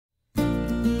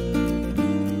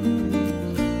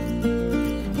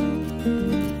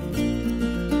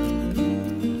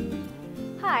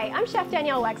I'm Chef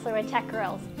Danielle Wecksler with TEC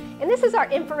Grills, and this is our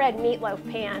infrared meatloaf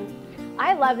pan.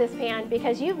 I love this pan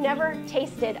because you've never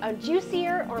tasted a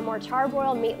juicier or more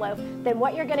charbroiled meatloaf than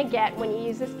what you're going to get when you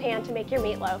use this pan to make your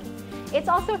meatloaf. It's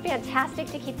also fantastic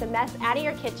to keep the mess out of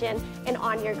your kitchen and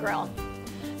on your grill.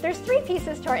 There's 3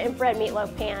 pieces to our infrared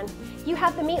meatloaf pan. You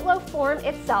have the meatloaf form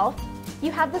itself,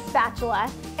 you have the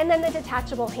spatula, and then the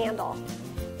detachable handle.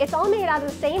 It's all made out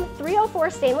of the same 304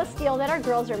 stainless steel that our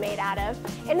grills are made out of,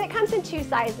 and it comes in 2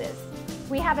 sizes.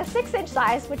 We have a 6-inch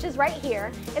size, which is right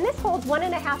here, and this holds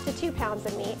 1.5 to 2 pounds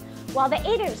of meat, while the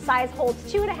 8-inch size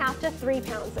holds 2.5 to 3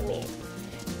 pounds of meat.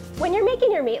 When you're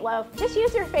making your meatloaf, just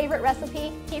use your favorite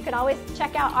recipe. You can always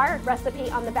check out our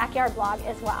recipe on the Backyard blog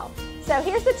as well. So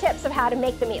here's the tips of how to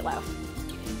make the meatloaf.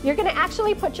 You're going to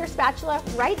actually put your spatula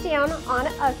right down on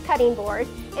a cutting board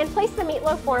and place the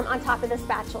meatloaf form on top of the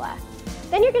spatula.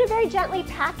 Then you're going to very gently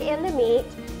pack in the meat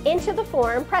into the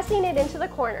form, pressing it into the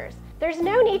corners. There's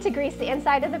no need to grease the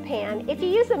inside of the pan if you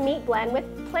use a meat blend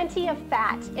with plenty of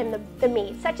fat in the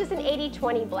meat, such as an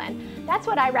 80-20 blend. That's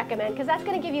what I recommend because that's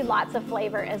going to give you lots of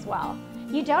flavor as well.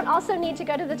 You don't also need to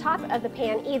go to the top of the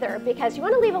pan either because you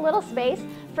want to leave a little space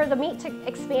for the meat to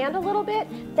expand a little bit.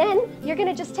 Then you're going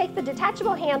to just take the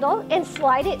detachable handle and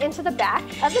slide it into the back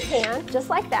of the pan, just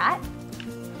like that.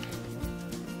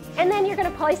 And then you're going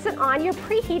to place it on your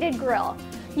preheated grill.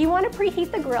 You want to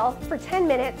preheat the grill for 10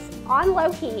 minutes on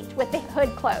low heat with the hood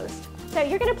closed. So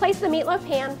you're going to place the meatloaf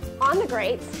pan on the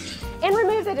grates and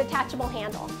remove the detachable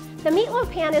handle. The meatloaf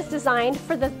pan is designed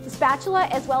for the spatula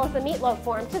as well as the meatloaf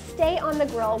form to stay on the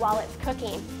grill while it's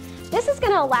cooking. This is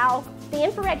going to allow the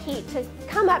infrared heat to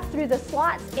come up through the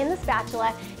slots in the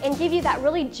spatula and give you that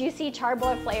really juicy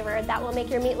charbroiled flavor that will make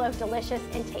your meatloaf delicious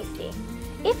and tasty.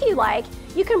 If you like,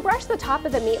 you can brush the top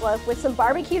of the meatloaf with some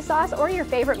barbecue sauce or your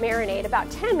favorite marinade about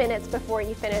 10 minutes before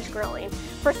you finish grilling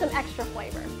for some extra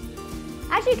flavor.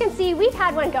 As you can see, we've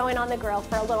had one going on the grill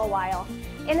for a little while.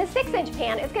 In the 6-inch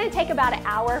pan, it's going to take about an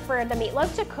hour for the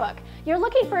meatloaf to cook. You're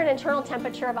looking for an internal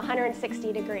temperature of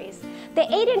 160 degrees. The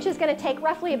 8-inch is going to take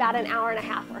roughly about an hour and a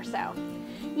half or so.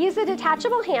 Use a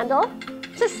detachable handle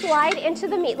to slide into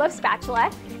the meatloaf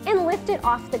spatula and lift it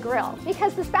off the grill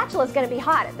because the spatula is going to be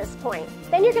hot at this point.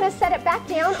 Then you're going to set it back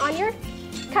down on your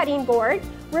cutting board,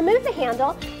 remove the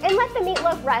handle, and let the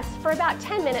meatloaf rest for about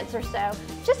 10 minutes or so,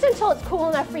 just until it's cool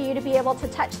enough for you to be able to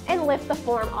touch and lift the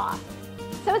form off.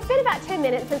 So it's been about 10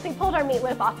 minutes since we pulled our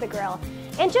meatloaf off the grill.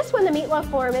 And just when the meatloaf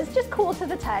form is just cool to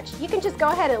the touch, you can just go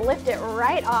ahead and lift it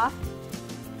right off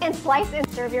and slice and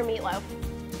serve your meatloaf.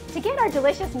 To get our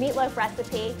delicious meatloaf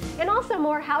recipe and also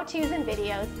more how-tos and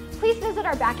videos, please visit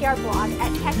our Backyard blog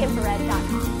at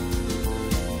tecinfrared.com.